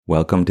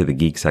Welcome to the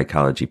Geek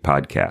Psychology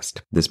Podcast.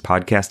 This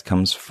podcast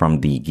comes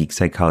from the Geek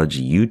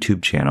Psychology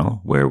YouTube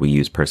channel, where we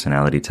use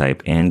personality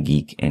type and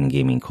geek and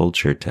gaming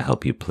culture to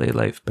help you play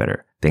life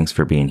better. Thanks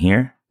for being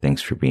here.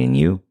 Thanks for being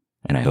you.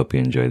 And I hope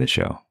you enjoy the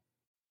show.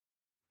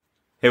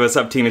 Hey, what's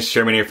up, team? It's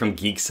Sherman here from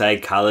Geek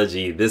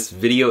Psychology. This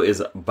video is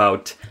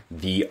about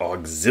the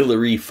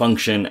auxiliary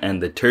function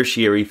and the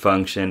tertiary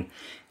function,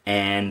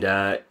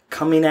 and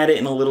coming at it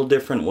in a little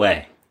different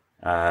way.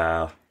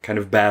 Kind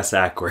of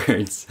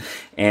bass-ackwards.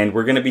 And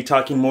we're going to be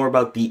talking more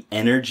about the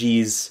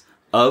energies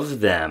of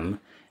them.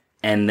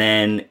 And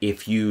then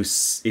if you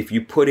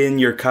put in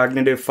your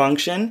cognitive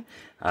function,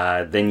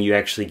 then you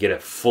actually get a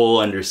full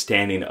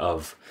understanding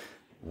of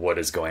what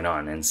is going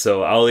on. And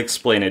so I'll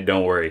explain it,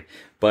 don't worry.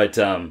 But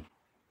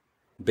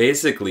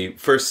basically,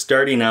 first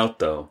starting out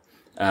though,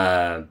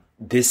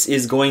 this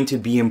is going to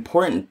be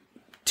important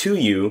to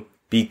you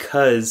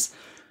because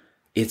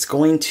it's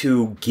going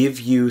to give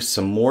you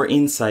some more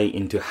insight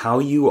into how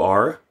you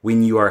are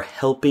when you are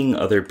helping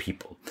other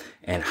people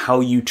and how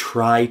you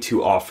try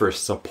to offer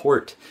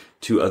support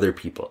to other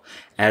people,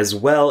 as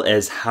well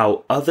as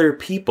how other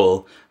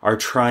people are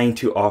trying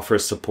to offer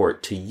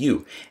support to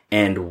you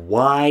and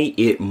why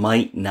it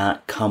might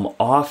not come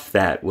off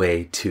that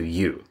way to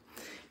you.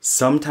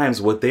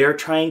 Sometimes what they are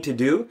trying to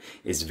do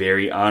is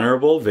very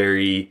honorable,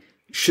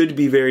 should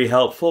be very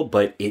helpful,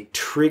 but it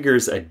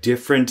triggers a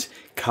different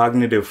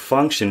cognitive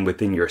function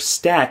within your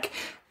stack,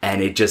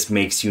 and it just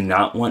makes you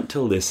not want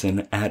to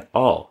listen at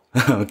all.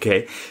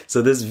 Okay,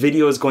 so this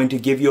video is going to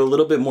give you a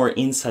little bit more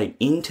insight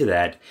into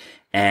that,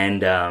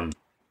 and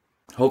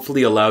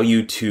hopefully allow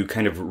you to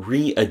kind of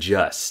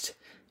readjust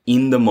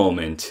in the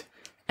moment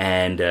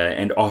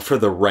and offer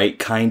the right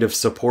kind of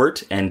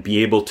support and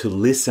be able to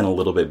listen a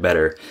little bit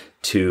better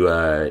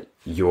to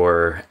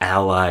your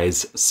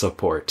allies'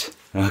 support.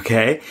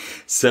 Okay,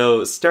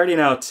 so starting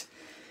out,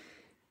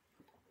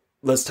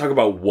 let's talk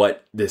about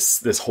what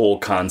this whole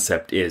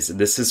concept is.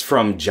 This is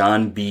from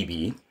John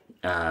Beebe,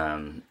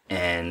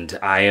 and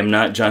I am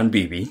not John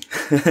Beebe,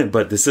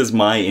 but this is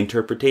my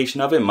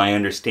interpretation of it, my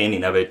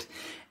understanding of it,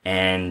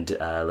 and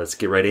let's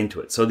get right into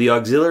it. So the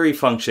auxiliary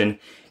function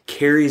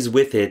carries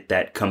with it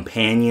that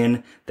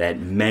companion,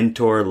 that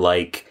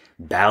mentor-like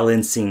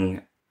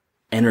balancing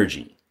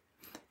energy,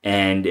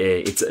 and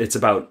it's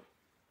about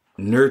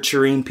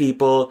nurturing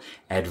people,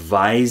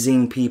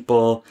 advising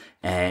people,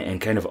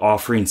 and kind of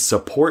offering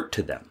support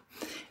to them.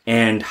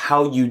 And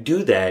how you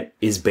do that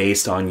is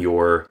based on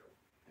your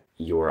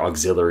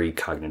auxiliary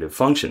cognitive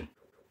function.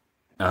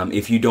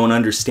 If you don't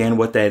understand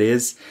what that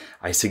is,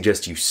 I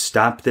suggest you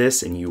stop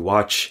this and you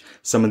watch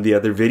some of the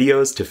other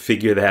videos to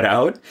figure that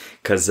out,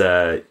 because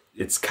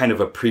it's kind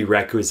of a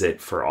prerequisite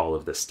for all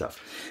of this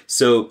stuff.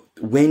 So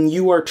when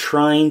you are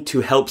trying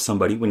to help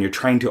somebody, when you're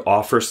trying to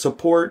offer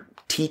support,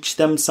 teach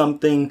them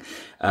something,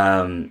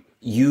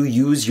 you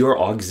use your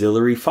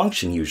auxiliary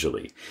function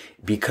usually,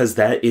 because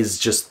that is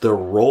just the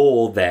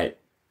role that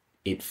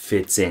it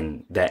fits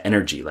in, that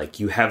energy. Like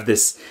you have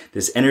this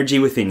energy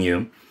within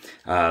you.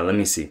 Let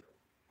me see.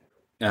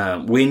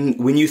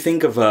 When you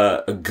think of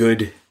a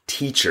good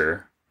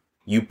teacher,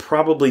 you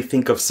probably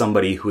think of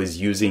somebody who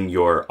is using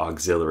your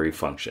auxiliary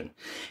function,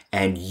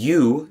 and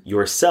you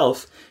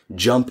yourself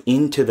jump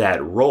into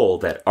that role,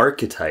 that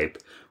archetype,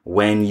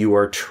 when you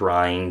are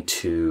trying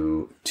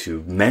to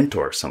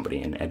mentor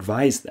somebody and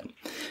advise them.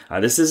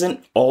 This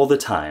isn't all the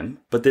time,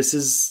 but this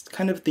is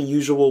kind of the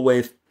usual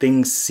way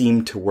things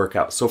seem to work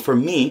out. So for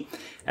me,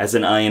 as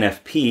an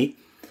INFP,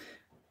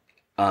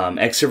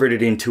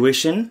 extroverted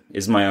intuition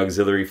is my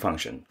auxiliary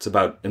function. It's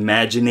about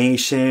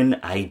imagination,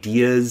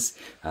 ideas,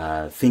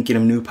 thinking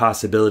of new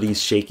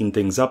possibilities, shaking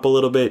things up a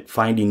little bit,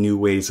 finding new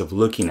ways of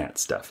looking at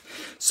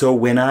stuff. So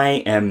when I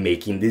am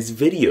making these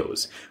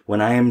videos,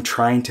 when I am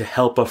trying to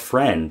help a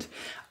friend,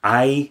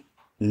 I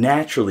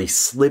naturally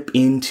slip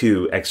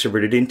into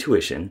extroverted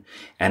intuition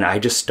and I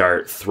just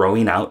start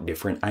throwing out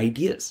different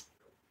ideas.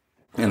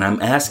 And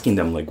I'm asking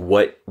them, like,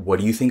 what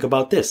do you think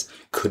about this?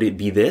 Could it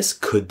be this?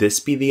 Could this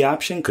be the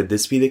option? Could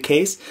this be the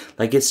case?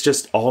 Like, it's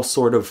just all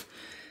sort of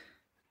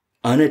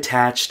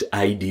unattached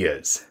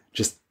ideas.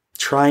 Just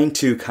trying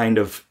to kind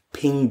of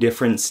ping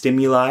different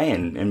stimuli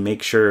and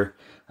make sure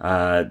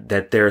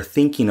that they're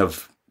thinking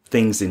of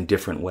things in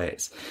different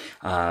ways.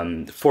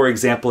 For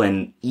example,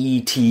 an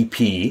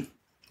ENTP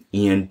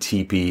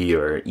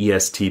or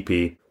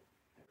ESTP,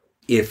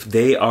 if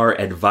they are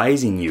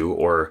advising you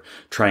or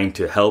trying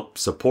to help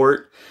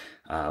support,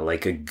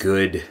 like a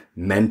good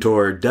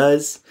mentor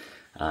does,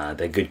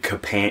 that good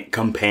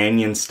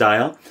companion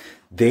style,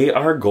 they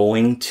are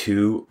going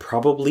to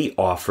probably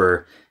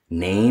offer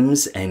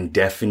names and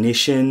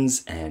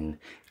definitions and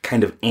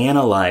kind of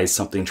analyze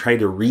something, try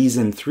to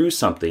reason through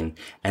something,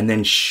 and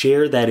then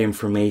share that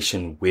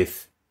information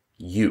with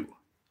you.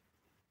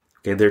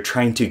 Okay, they're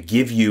trying to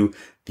give you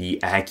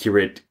the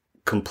accurate,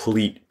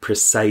 complete,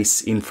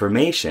 precise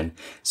information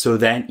so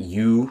that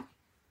you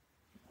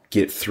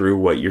get through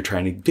what you're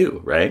trying to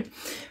do, right?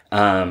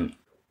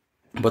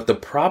 But the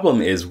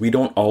problem is we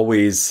don't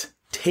always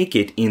take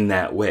it in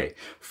that way.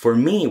 For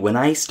me, when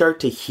I start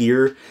to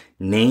hear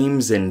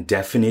names and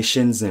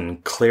definitions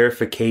and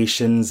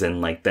clarifications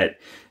and like that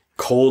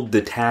cold,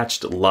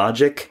 detached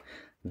logic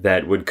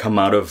that would come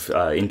out of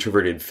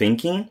introverted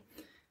thinking,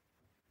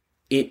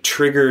 it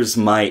triggers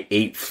my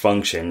eighth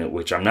function,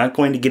 which I'm not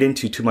going to get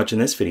into too much in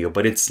this video,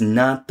 but it's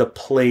not the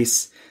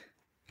place.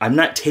 I'm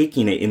not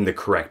taking it in the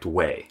correct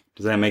way.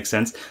 Does that make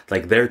sense?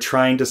 Like they're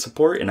trying to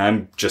support and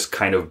I'm just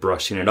kind of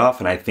brushing it off,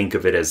 and I think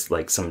of it as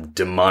like some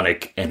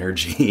demonic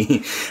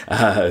energy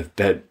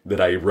that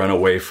I run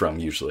away from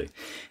usually.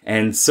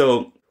 And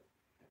so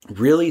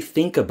really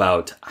think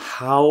about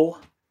how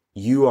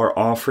you are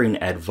offering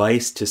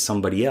advice to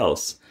somebody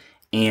else,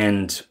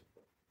 and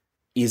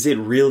is it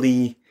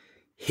really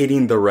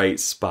hitting the right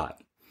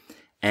spot?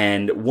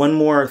 And one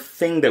more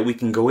thing that we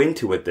can go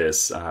into with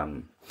this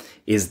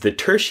is the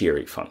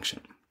tertiary function.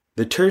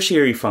 The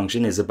tertiary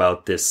function is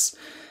about this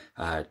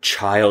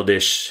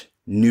childish,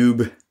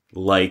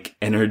 noob-like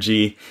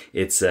energy.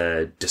 It's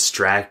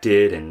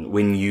distracted, and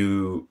when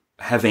you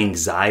have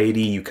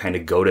anxiety, you kind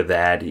of go to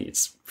that.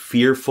 It's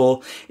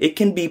fearful. It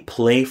can be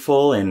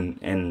playful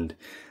and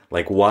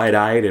like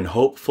wide-eyed and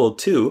hopeful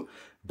too.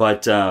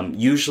 But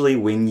usually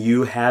when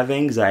you have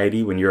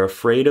anxiety, when you're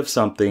afraid of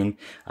something,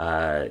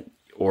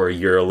 or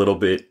you're a little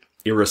bit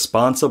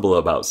irresponsible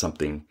about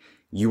something,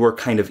 you are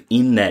kind of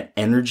in that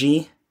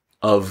energy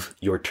of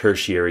your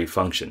tertiary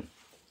function.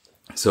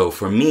 So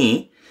for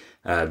me,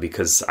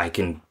 because I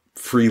can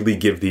freely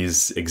give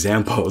these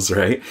examples,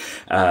 right?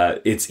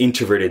 It's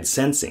introverted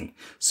sensing.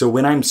 So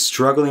when I'm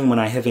struggling, when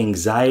I have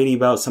anxiety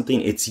about something,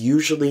 it's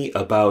usually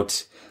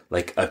about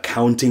like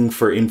accounting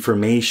for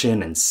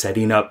information and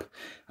setting up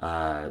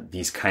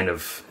these kind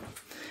of,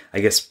 I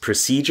guess,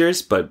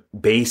 procedures, but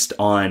based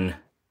on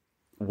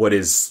what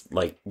is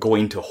like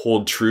going to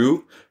hold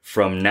true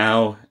from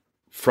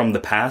the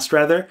past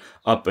rather,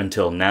 up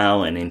until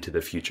now and into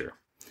the future.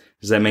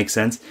 Does that make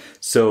sense?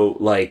 So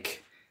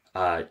like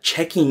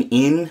checking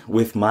in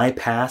with my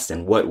past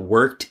and what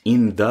worked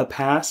in the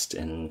past,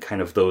 and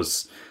kind of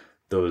those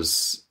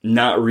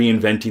not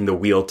reinventing the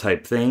wheel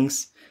type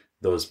things,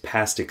 those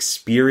past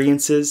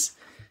experiences,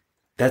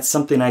 that's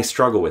something I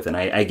struggle with, and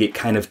I get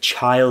kind of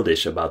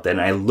childish about that,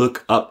 and I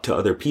look up to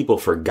other people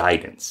for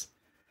guidance.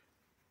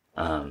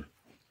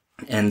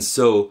 And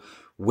so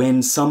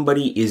when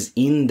somebody is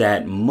in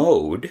that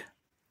mode,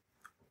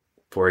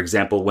 for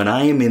example, when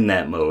I am in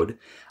that mode,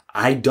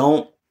 I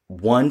don't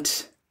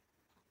want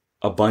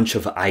a bunch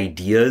of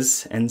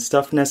ideas and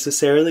stuff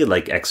necessarily,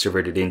 like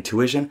extroverted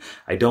intuition.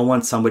 I don't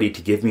want somebody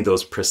to give me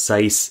those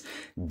precise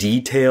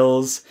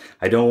details.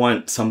 I don't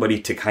want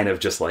somebody to kind of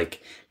just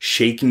like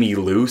shake me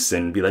loose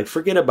and be like,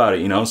 forget about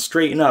it,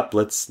 straighten up.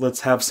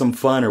 Let's have some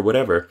fun or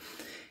whatever.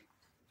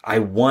 I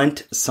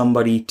want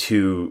somebody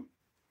to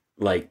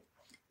like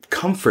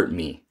comfort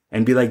me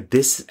and be like,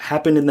 this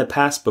happened in the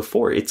past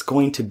before. It's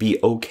going to be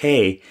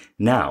okay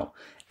now.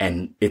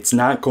 And it's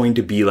not going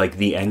to be like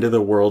the end of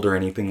the world or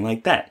anything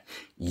like that.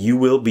 You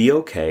will be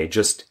okay.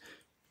 Just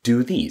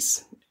do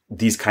these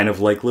kind of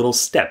like little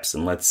steps.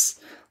 And let's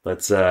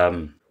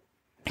I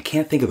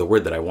can't think of the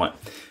word that I want.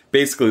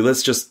 Basically,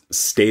 let's just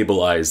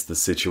stabilize the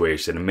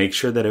situation and make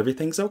sure that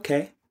everything's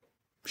okay.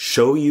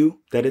 Show you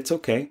that it's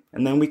okay.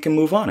 And then we can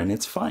move on and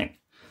it's fine.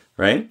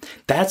 Right?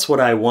 That's what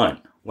I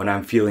want when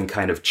I'm feeling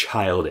kind of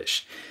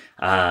childish.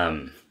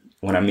 When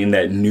I'm in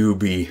that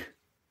newbie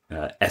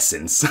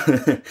essence.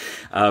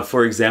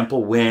 For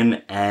example,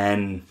 when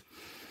an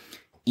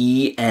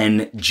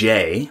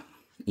ENFJ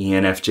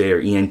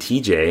or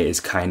ENTJ is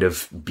kind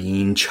of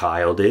being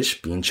childish,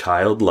 being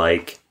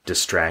childlike,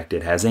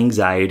 distracted, has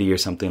anxiety or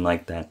something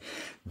like that,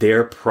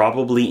 they're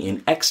probably in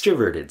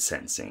extroverted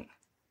sensing.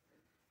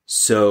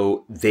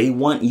 So they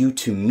want you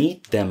to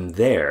meet them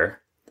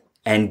there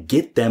and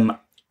get them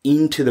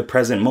into the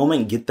present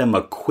moment, get them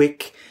a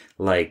quick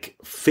like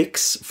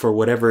fix for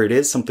whatever it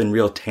is, something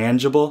real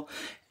tangible,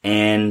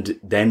 and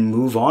then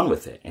move on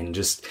with it. And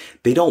just,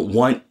 they don't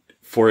want,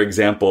 for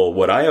example,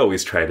 what I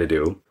always try to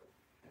do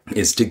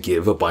is to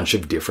give a bunch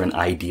of different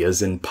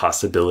ideas and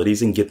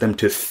possibilities and get them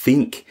to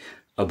think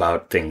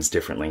about things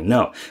differently.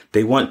 No,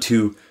 they want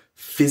to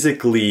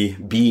physically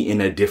be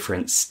in a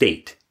different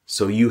state.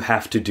 So you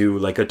have to do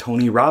like a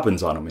Tony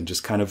Robbins on them and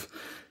just kind of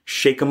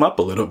shake them up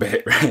a little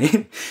bit,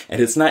 right?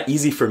 And it's not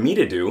easy for me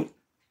to do,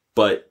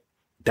 but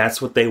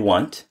that's what they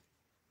want.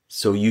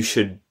 So you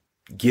should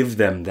give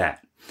them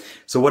that.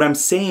 So what I'm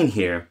saying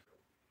here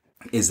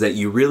is that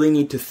you really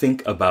need to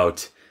think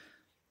about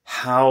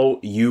how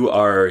you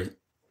are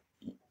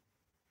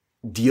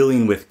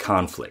dealing with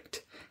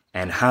conflict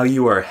and how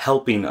you are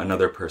helping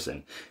another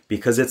person,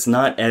 because it's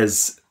not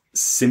as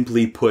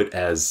simply put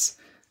as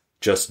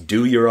just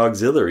do your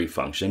auxiliary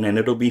function and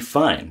it'll be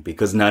fine,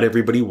 because not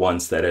everybody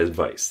wants that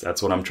advice.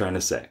 That's what I'm trying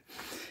to say.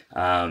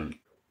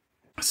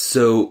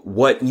 So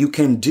what you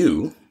can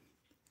do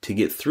to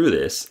get through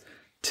this,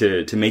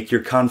 to make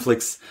your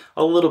conflicts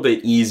a little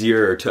bit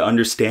easier, or to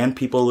understand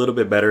people a little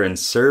bit better and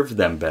serve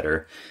them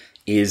better,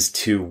 is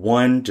to,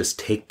 one, just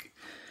take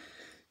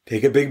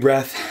a big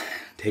breath,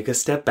 take a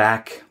step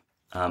back.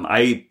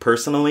 I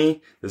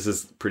personally, this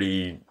is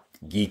pretty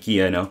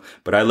geeky, I know,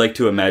 but I like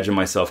to imagine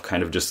myself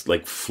kind of just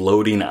like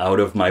floating out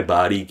of my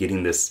body,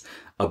 getting this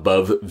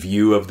above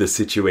view of the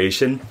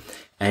situation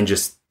and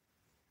just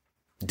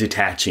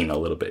detaching a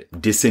little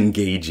bit,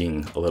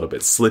 disengaging a little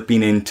bit,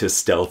 slipping into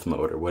stealth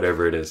mode or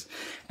whatever it is,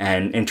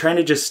 and trying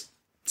to just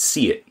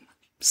see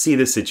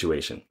the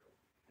situation.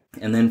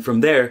 And then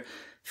from there,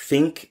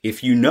 think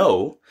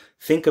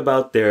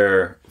about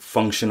their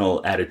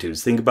functional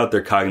attitudes, think about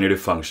their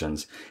cognitive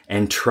functions,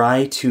 and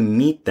try to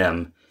meet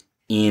them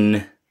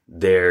in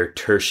their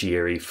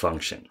tertiary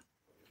function.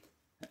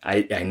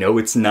 I know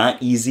it's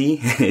not easy.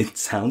 It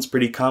sounds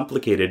pretty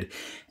complicated.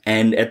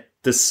 And at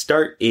the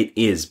start it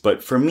is,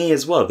 but for me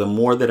as well, the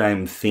more that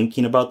I'm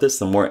thinking about this,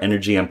 the more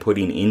energy I'm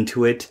putting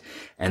into it,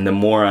 and the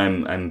more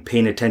I'm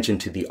paying attention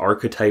to the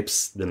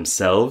archetypes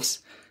themselves,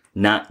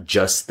 not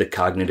just the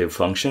cognitive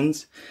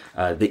functions,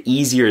 the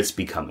easier it's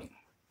becoming.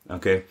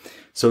 Okay?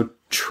 So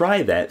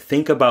try that.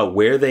 Think about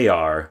where they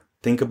are,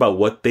 think about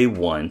what they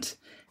want,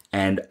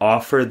 and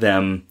offer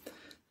them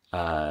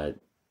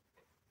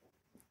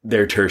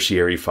their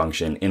tertiary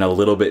function in a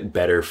little bit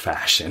better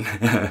fashion.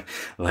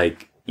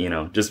 Like,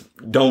 just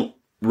don't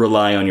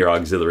rely on your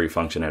auxiliary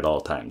function at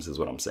all times is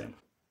what I'm saying.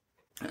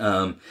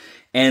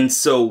 And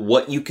so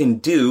what you can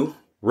do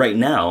right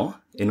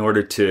now in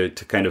order to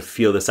kind of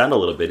feel this out a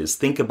little bit is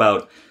think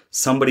about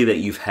somebody that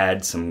you've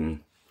had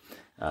some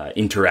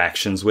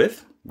interactions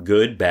with,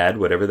 good, bad,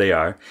 whatever they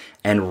are,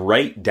 and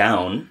write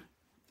down,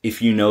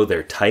 if you know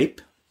their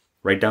type,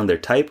 write down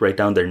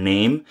their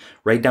name,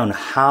 write down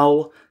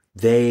how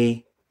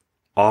they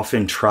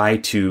often try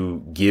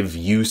to give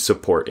you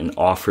support and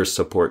offer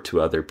support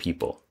to other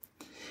people.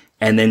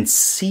 And then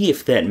see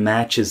if that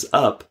matches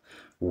up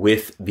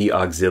with the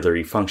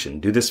auxiliary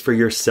function. Do this for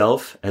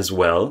yourself as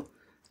well.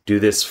 Do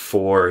this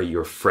for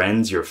your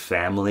friends, your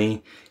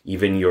family,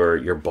 even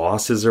your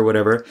bosses or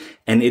whatever.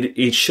 And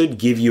it should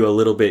give you a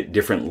little bit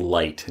different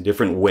light, a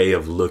different way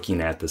of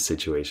looking at the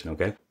situation,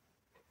 okay?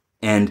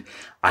 And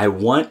I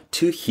want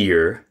to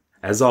hear,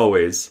 as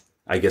always,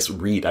 I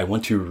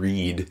want to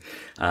read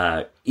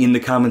in the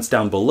comments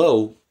down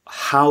below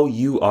how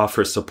you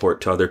offer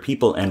support to other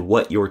people and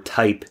what your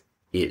type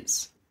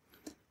is.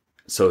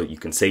 So you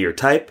can say your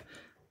type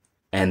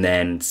and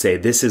then say,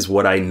 this is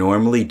what I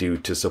normally do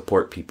to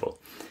support people.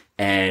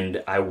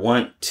 And I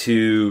want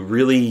to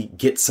really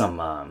get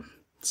some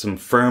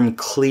firm,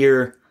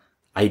 clear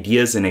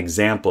ideas and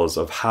examples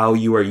of how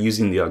you are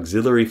using the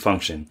auxiliary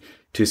function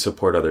to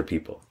support other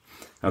people.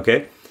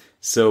 Okay?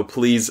 So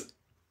please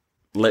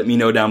let me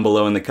know down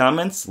below in the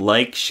comments.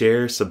 Like,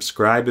 share,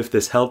 subscribe if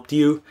this helped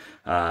you.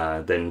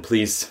 Then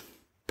please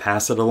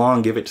pass it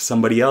along. Give it to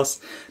somebody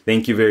else.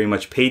 Thank you very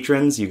much,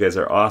 patrons. You guys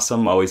are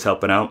awesome. Always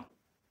helping out.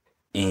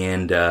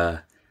 And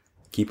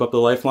keep up the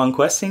lifelong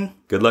questing.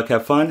 Good luck.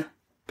 Have fun.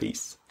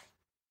 Peace.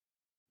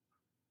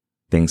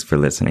 Thanks for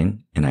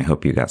listening, and I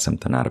hope you got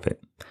something out of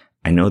it.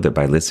 I know that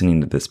by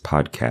listening to this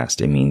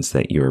podcast, it means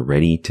that you're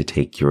ready to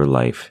take your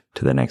life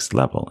to the next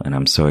level, and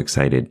I'm so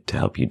excited to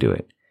help you do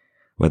it.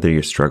 Whether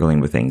you're struggling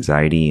with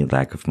anxiety,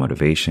 lack of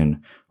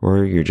motivation,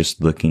 or you're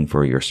just looking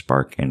for your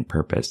spark and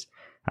purpose,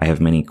 I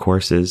have many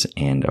courses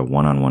and a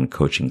one-on-one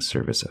coaching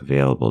service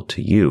available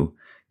to you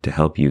to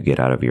help you get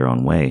out of your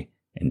own way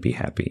and be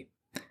happy.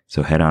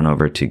 So head on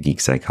over to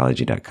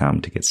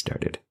geekpsychology.com to get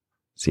started.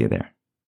 See you there.